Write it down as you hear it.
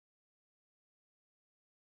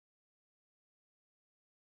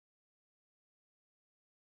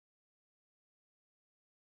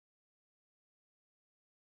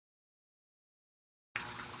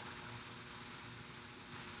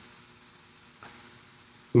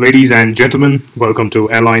Ladies and gentlemen, welcome to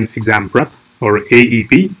Airline Exam Prep, or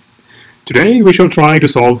AEP. Today we shall try to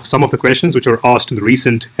solve some of the questions which were asked in the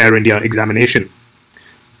recent Air India examination.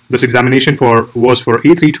 This examination was for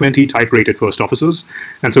A320 type-rated first officers,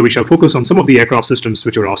 and so we shall focus on some of the aircraft systems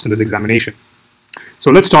which were asked in this examination. So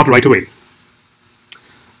let's start right away.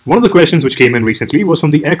 One of the questions which came in recently was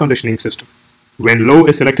from the air conditioning system. When low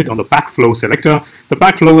is selected on the pack flow selector, the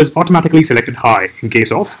pack flow is automatically selected high in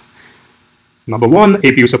case of Number 1,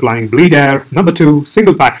 APU supplying bleed air. Number 2,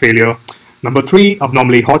 single pack failure. Number 3,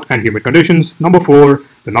 abnormally hot and humid conditions. Number 4,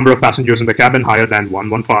 the number of passengers in the cabin higher than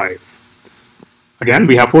 115. Again,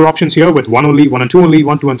 we have 4 options here with 1 only, 1 and 2 only,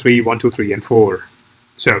 1, 2 and 3, 1, 2, 3 and 4.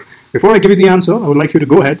 So, before I give you the answer, I would like you to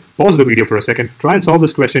go ahead, pause the video for a second, try and solve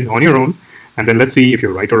this question on your own, and then let's see if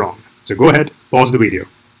you're right or wrong. So go ahead, pause the video.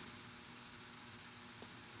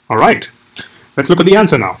 Alright, let's look at the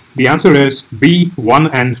answer now. The answer is B,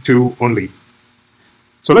 1 and 2 only.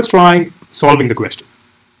 So let's try solving the question.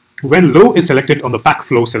 When low is selected on the pack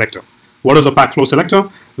flow selector. What is a pack flow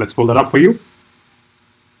selector? Let's pull that up for you.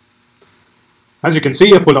 As you can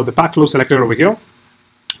see, I pulled out the pack flow selector over here.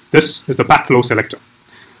 This is the pack flow selector.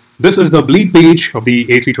 This is the bleed page of the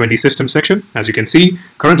A320 system section. As you can see,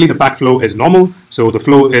 currently the pack flow is normal, so the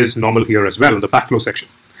flow is normal here as well in the pack flow section.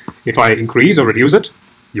 If I increase or reduce it,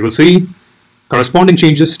 you will see corresponding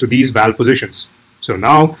changes to these valve positions. So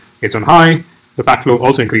now it's on high. The pack flow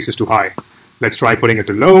also increases to high. Let's try putting it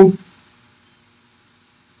to low.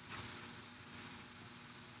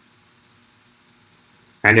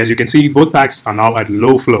 And as you can see, both packs are now at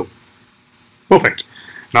low flow. Perfect.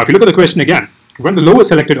 Now if you look at the question again, when the low is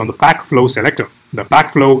selected on the pack flow selector, the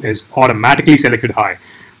pack flow is automatically selected high.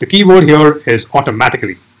 The key word here is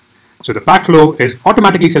automatically. So the pack flow is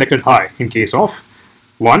automatically selected high in case of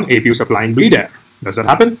 1, APU supplying bleed air. Does that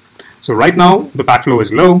happen? So right now, the pack flow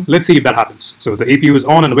is low. Let's see if that happens. So the APU is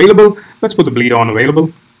on and available. Let's put the bleed on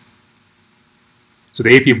available. So the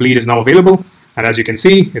APU bleed is now available. And as you can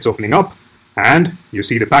see, it's opening up. And you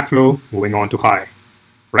see the pack flow moving on to high.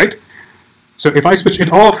 Right? So if I switch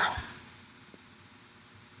it off,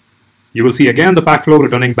 you will see again the pack flow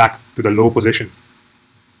returning back to the low position.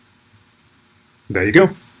 There you go.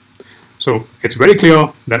 So it's very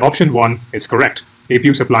clear that option 1 is correct.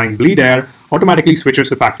 APU supplying bleed air automatically switches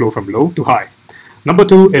the pack flow from low to high. Number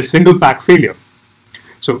 2 is single pack failure.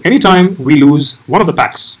 So anytime we lose one of the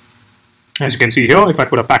packs, as you can see here, if I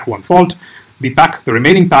put a pack 1 fault, the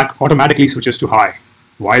remaining pack automatically switches to high.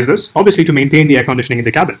 Why is this? Obviously to maintain the air conditioning in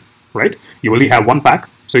the cabin, right? You only have one pack,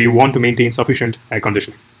 so you want to maintain sufficient air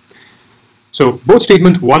conditioning. So both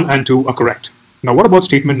statement 1 and 2 are correct. Now what about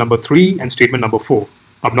statement number 3 and statement number 4?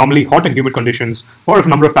 Abnormally hot and humid conditions, or if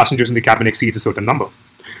number of passengers in the cabin exceeds a certain number.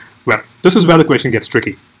 Well, this is where the question gets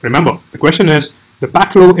tricky. Remember, the question is, the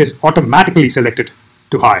pack flow is automatically selected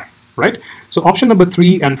to high, right? So option number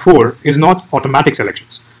 3 and 4 is not automatic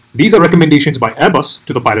selections. These are recommendations by Airbus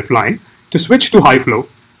to the pilot flying to switch to high flow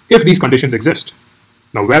if these conditions exist.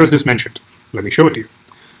 Now, where is this mentioned? Let me show it to you.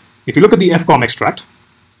 If you look at the FCOM extract,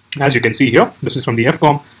 as you can see here, this is from the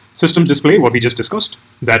FCOM systems display, what we just discussed,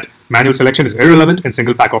 that manual selection is irrelevant in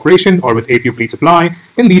single pack operation or with APU bleed supply.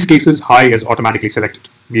 In these cases, high is automatically selected.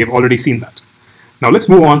 We have already seen that. Now let's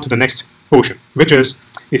move on to the next portion, which is,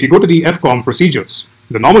 if you go to the FCOM procedures,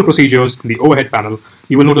 the normal procedures in the overhead panel,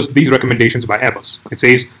 you will notice these recommendations by Airbus. It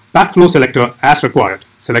says, pack flow selector as required,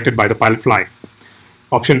 selected by the pilot flying.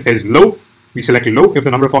 Option is low. We select low if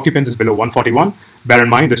the number of occupants is below 141. Bear in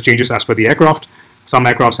mind, this changes as per the aircraft. Some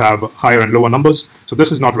aircrafts have higher and lower numbers, so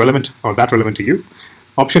this is not relevant or that relevant to you.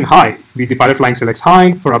 Option high, the pilot flying selects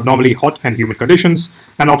high for abnormally hot and humid conditions,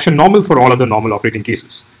 and option normal for all other normal operating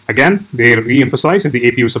cases. Again, they re-emphasize in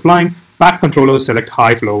the APU supplying, pack controllers select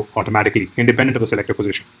high flow automatically, independent of the selector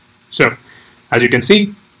position. So, as you can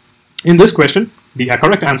see, in this question, the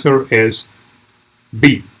correct answer is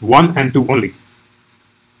B, 1 and 2 only.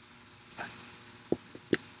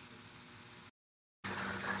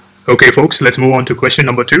 Okay folks, let's move on to question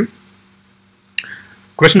number 2.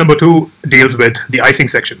 Question number 2 deals with the icing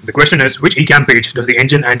section. The question is, which ECAM page does the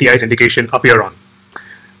engine anti-ice indication appear on?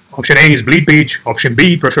 Option A is bleed page, option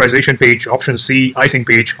B, pressurization page, option C, icing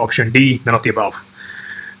page, option D, none of the above.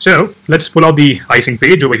 So let's pull out the icing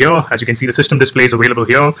page over here. As you can see, the system display is available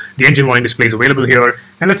here, the engine warning display is available here,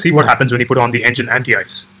 and let's see what happens when you put on the engine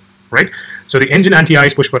anti-ice, right? So the engine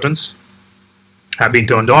anti-ice push buttons have been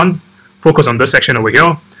turned on. Focus on this section over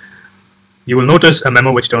here. You will notice a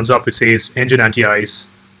memo which turns up which says engine anti-ice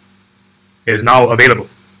is now available.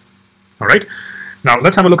 Alright, now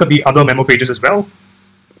let's have a look at the other memo pages as well.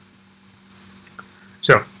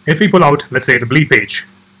 So if we pull out, let's say, the bleed page,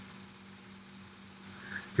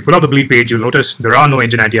 you pull out the bleed page, you'll notice there are no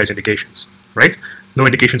engine anti-ice indications, right? No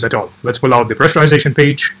indications at all. Let's pull out the pressurization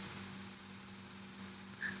page.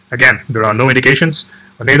 Again, there are no indications,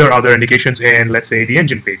 but neither are there indications in, let's say, the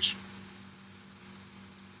engine page.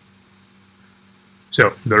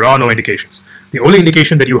 So there are no indications. The only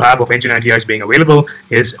indication that you have of engine anti-ice being available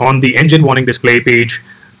is on the engine warning display page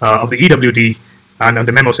of the EWD and on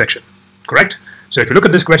the memo section, correct? So if you look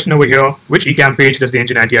at this question over here, which ECAM page does the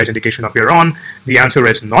engine anti-ice indication appear on? The answer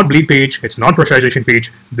is not bleed page, it's not pressurization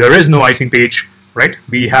page, there is no icing page, right?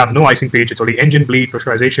 We have no icing page, it's only engine, bleed,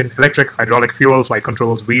 pressurization, electric, hydraulic, fuel, flight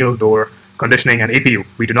controls, wheel, door, conditioning, and APU.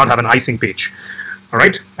 We do not have an icing page, all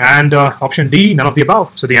right? And option D, none of the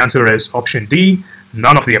above. So the answer is option D,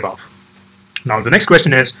 none of the above. Now the next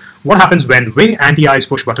question is, what happens when wing anti-ice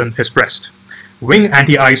push button is pressed? Wing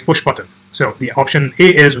anti-ice push button. So the option A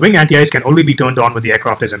is wing anti-ice can only be turned on when the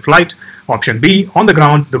aircraft is in flight. Option B, on the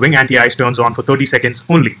ground, the wing anti-ice turns on for 30 seconds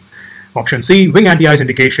only. Option C, wing anti-ice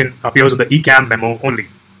indication appears on the ECAM memo only.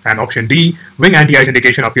 And option D, wing anti-ice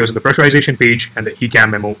indication appears on the pressurization page and the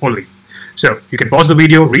ECAM memo only. So you can pause the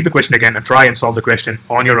video, read the question again, and try and solve the question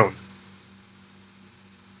on your own.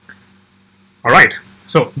 All right,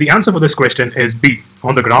 so the answer for this question is B.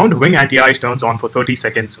 On the ground, wing anti-ice turns on for 30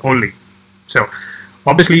 seconds only. So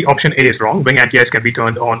obviously, option A is wrong. Wing anti-ice can be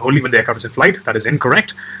turned on only when the aircraft is in flight. That is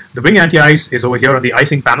incorrect. The wing anti-ice is over here on the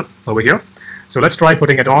icing panel over here. So let's try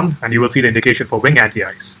putting it on, and you will see the indication for wing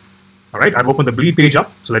anti-ice. All right, I've opened the bleed page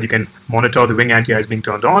up so that you can monitor the wing anti-ice being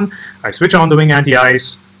turned on. I switch on the wing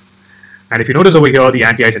anti-ice, and if you notice over here, the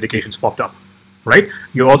anti-ice indications popped up. Right?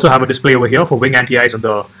 You also have a display over here for wing anti-ice on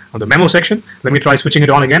the memo section. Let me try switching it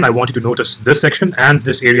on again. I want you to notice this section and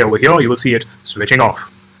this area over here. You will see it switching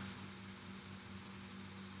off.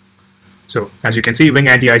 So as you can see, wing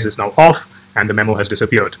anti-ice is now off and the memo has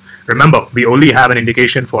disappeared. Remember, we only have an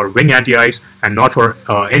indication for wing anti-ice and not for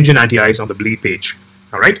engine anti-ice on the bleed page.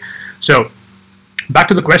 All right. So back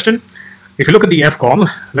to the question. If you look at the FCOM,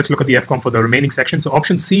 let's look at the FCOM for the remaining section. So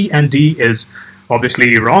option C and D is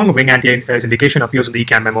obviously wrong. Wing anti-ice indication appears on the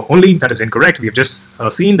ECAM memo only. That is incorrect. We have just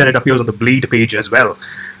seen that it appears on the bleed page as well.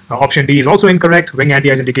 Option D is also incorrect. Wing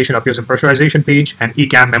anti-ice indication appears on pressurization page and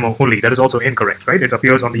ECAM memo only. That is also incorrect, right? It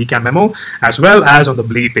appears on the ECAM memo as well as on the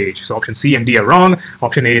bleed page. So option C and D are wrong.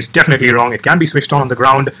 Option A is definitely wrong. It can be switched on the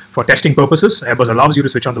ground for testing purposes. Airbus allows you to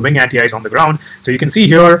switch on the wing anti-ice on the ground. So you can see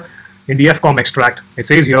here in the FCOM extract, it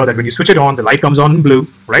says here that when you switch it on, the light comes on in blue,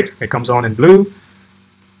 right? It comes on in blue.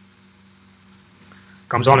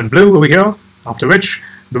 Comes on in blue over here, after which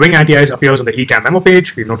the wing anti-ice appears on the ECAM memo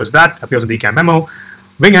page. We've noticed that, appears on the ECAM memo.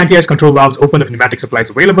 Wing anti-ice control valves open if pneumatic supply is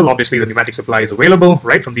available. Obviously, the pneumatic supply is available,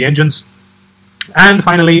 right, from the engines. And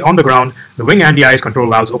finally, on the ground, the wing anti-ice control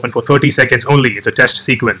valves open for 30 seconds only. It's a test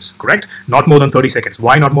sequence, correct? Not more than 30 seconds.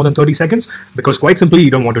 Why not more than 30 seconds? Because quite simply,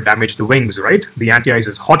 you don't want to damage the wings, right? The anti-ice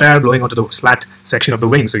is hot air blowing onto the slat section of the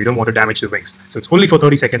wing, so you don't want to damage the wings. So it's only for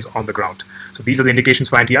 30 seconds on the ground. So these are the indications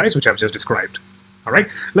for anti-ice, which I've just described. All right,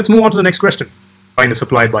 let's move on to the next question. Line is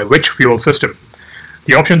supplied by which fuel system?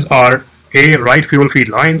 The options are A, right fuel feed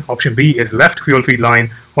line. Option B is left fuel feed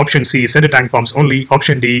line. Option C is center tank pumps only.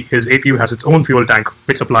 Option D is APU has its own fuel tank,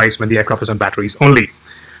 which supplies when the aircraft is on batteries only.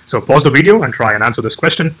 So pause the video and try and answer this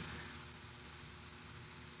question.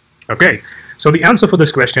 Okay, so the answer for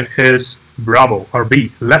this question is Bravo, or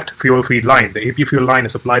B, left fuel feed line. The APU fuel line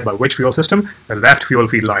is supplied by which fuel system? The left fuel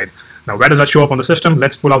feed line. Now, where does that show up on the system?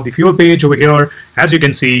 Let's pull out the fuel page over here. As you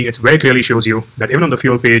can see, it very clearly shows you that even on the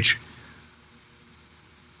fuel page,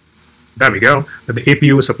 there we go, that the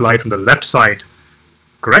APU is supplied from the left side,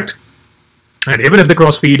 correct? And even if the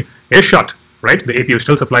cross feed is shut, right, the APU is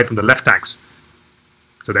still supplied from the left tanks.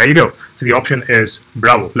 So there you go. So the option is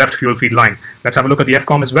Bravo, left fuel feed line. Let's have a look at the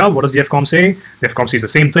FCOM as well. What does the FCOM say? The FCOM says the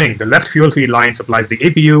same thing. The left fuel feed line supplies the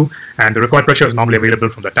APU, and the required pressure is normally available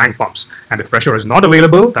from the tank pumps. And if pressure is not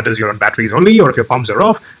available, that is you're on batteries only, or if your pumps are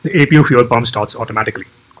off, the APU fuel pump starts automatically,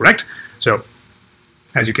 correct? So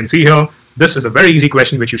as you can see here, this is a very easy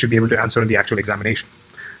question which you should be able to answer in the actual examination.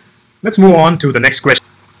 Let's move on to the next question.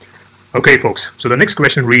 Okay, folks, so the next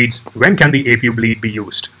question reads, when can the APU bleed be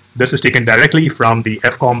used? This is taken directly from the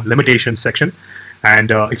FCOM limitations section.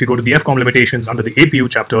 And if you go to the FCOM limitations under the APU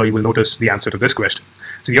chapter, you will notice the answer to this question.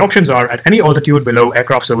 So the options are at any altitude below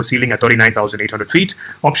aircraft service ceiling at 39,800 feet.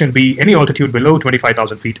 Option B, any altitude below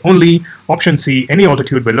 25,000 feet only. Option C, any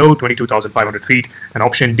altitude below 22,500 feet. And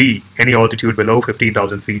option D, any altitude below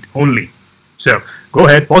 15,000 feet only. So go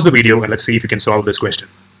ahead, pause the video, and let's see if you can solve this question.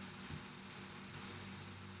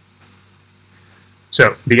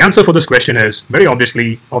 So the answer for this question is very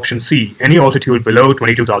obviously option C, any altitude below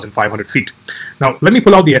 22,500 feet. Now let me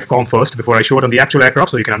pull out the FCOM first before I show it on the actual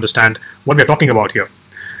aircraft so you can understand what we're talking about here.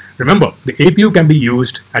 Remember, the APU can be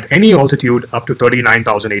used at any altitude up to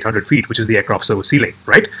 39,800 feet, which is the aircraft service ceiling,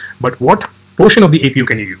 right? But what portion of the APU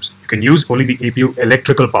can you use? You can use only the APU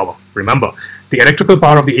electrical power. Remember, the electrical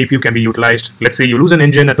power of the APU can be utilized. Let's say you lose an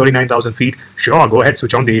engine at 39,000 feet. Sure, go ahead,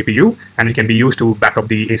 switch on the APU, and it can be used to back up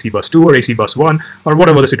the AC bus 2 or AC bus 1 or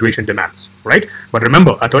whatever the situation demands, right? But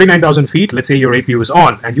remember, at 39,000 feet, let's say your APU is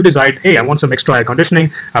on and you decide, hey, I want some extra air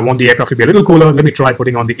conditioning. I want the aircraft to be a little cooler. Let me try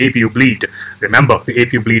putting on the APU bleed. Remember, the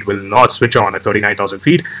APU bleed will not switch on at 39,000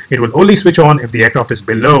 feet. It will only switch on if the aircraft is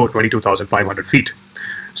below 22,500 feet.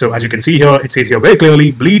 So as you can see here, it says here very clearly,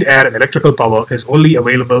 bleed air and electrical power is only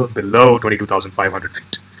available below 22,500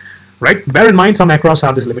 feet, right? Bear in mind, some aircrafts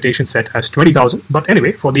have this limitation set as 20,000, but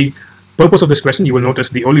anyway, for the purpose of this question, you will notice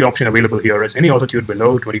the only option available here is any altitude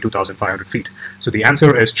below 22,500 feet. So the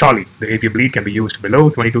answer is Charlie. The APU bleed can be used below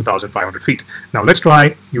 22,500 feet. Now let's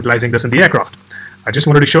try utilizing this in the aircraft. I just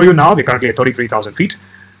wanted to show you now, we're currently at 33,000 feet.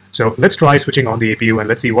 So let's try switching on the APU and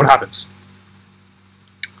let's see what happens.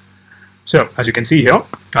 So as you can see here,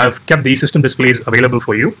 I've kept the system displays available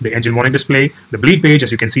for you. The engine warning display, the bleed page,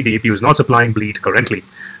 as you can see, the APU is not supplying bleed currently,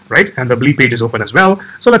 right? And the bleed page is open as well.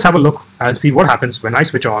 So let's have a look and see what happens when I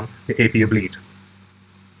switch on the APU bleed.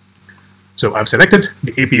 So I've selected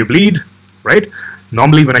the APU bleed, right?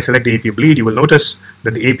 Normally when I select the APU bleed, you will notice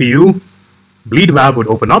that the APU bleed valve would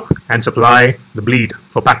open up and supply the bleed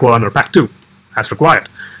for pack 1 or pack 2 as required.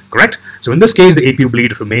 Correct? So in this case, the APU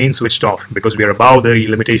bleed remains switched off because we are above the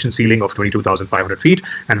limitation ceiling of 22,500 feet.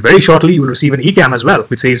 And very shortly, you will receive an ECAM as well,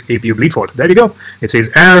 which says APU bleed fault. There you go. It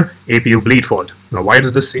says air APU bleed fault. Now, why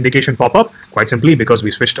does this indication pop up? Quite simply because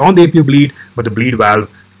we switched on the APU bleed, but the bleed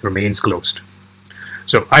valve remains closed.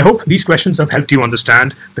 So I hope these questions have helped you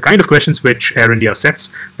understand the kind of questions which Air India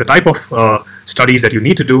sets, the type of studies that you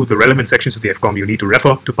need to do, the relevant sections of the FCOM you need to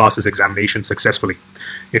refer to pass this examination successfully.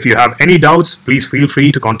 If you have any doubts, please feel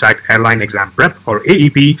free to contact Airline Exam Prep or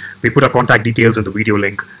AEP. We put our contact details in the video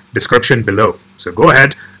link description below. So go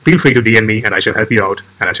ahead, feel free to DM me and I shall help you out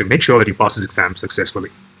and I shall make sure that you pass this exam successfully.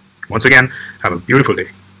 Once again, have a beautiful day.